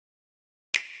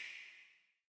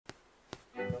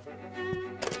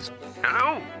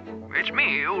Hello? It's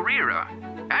me, Ulrira.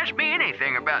 Ask me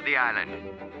anything about the island.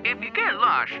 If you get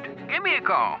lost, give me a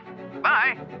call.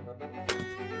 Bye.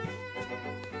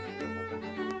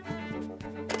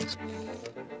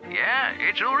 Yeah,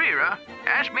 it's Ulrira.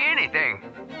 Ask me anything.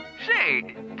 Say,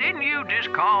 didn't you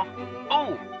just call?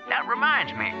 Oh, that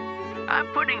reminds me. I'm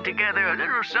putting together a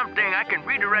little something I can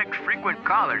redirect frequent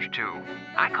callers to.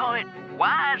 I call it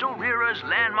Wise Ulrira's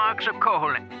Landmarks of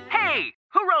Koholint. Hey,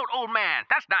 who wrote Old Man?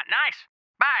 That's not nice.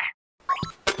 Bye.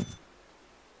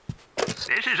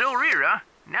 This is Ulrira.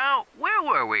 Now, where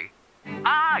were we?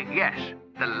 Ah, yes,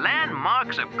 the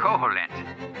Landmarks of Koholint.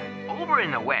 Over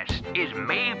in the west is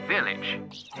May Village.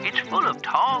 It's full of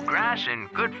tall grass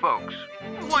and good folks,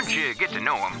 once you get to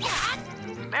know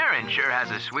them. Marin sure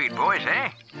has a sweet voice, eh?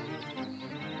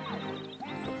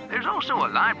 There's also a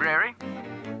library,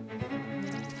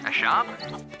 a shop,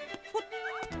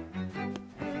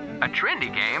 a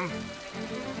trendy game,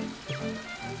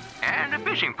 and a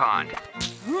fishing pond.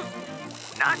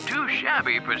 Not too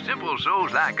shabby for simple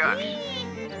souls like us.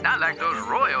 Not like those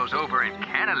royals over in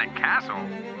Koholint Castle,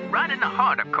 right in the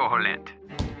heart of Koholint.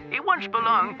 He once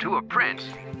belonged to a prince.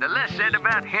 The less said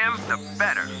about him, the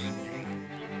better.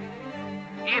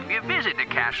 If you visit the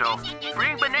castle,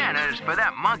 bring bananas for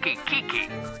that monkey Kiki.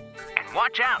 And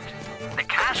watch out, the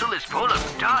castle is full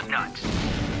of dog nuts.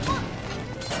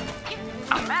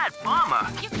 A mad bomber.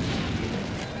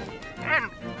 And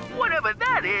whatever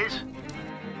that is.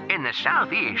 In the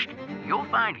southeast, you'll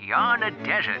find Yarna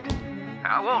Desert.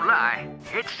 I won't lie,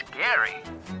 it's scary.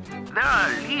 There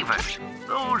are levers,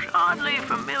 those oddly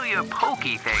familiar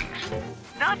pokey things.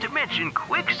 Not to mention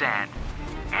quicksand.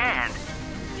 And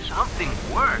something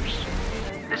worse.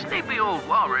 The sleepy old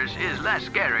walrus is less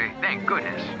scary, thank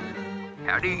goodness.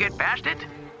 How do you get past it?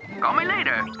 Call me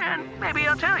later, and maybe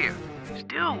I'll tell you.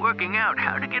 Still working out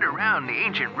how to get around the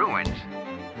ancient ruins.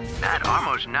 That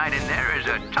Armos Knight in there is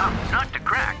a tough nut to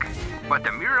crack, but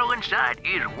the mural inside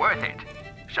is worth it.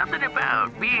 Something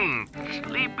about being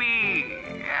sleepy.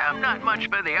 I'm not much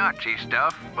for the artsy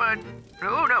stuff, but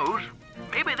who knows?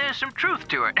 Maybe there's some truth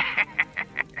to it.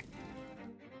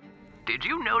 Did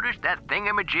you notice that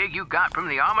thingamajig you got from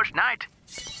the Armos Knight?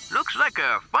 Looks like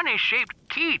a funny-shaped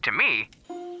key to me.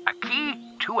 A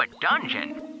key to a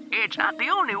dungeon. It's not the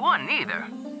only one, either.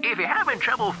 If you're having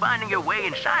trouble finding your way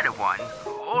inside of one,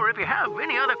 or if you have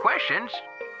any other questions,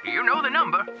 you know the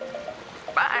number.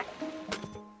 Bye.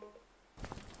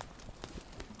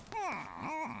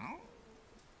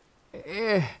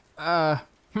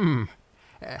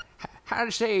 How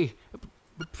to say,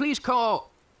 please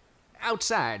call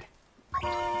outside.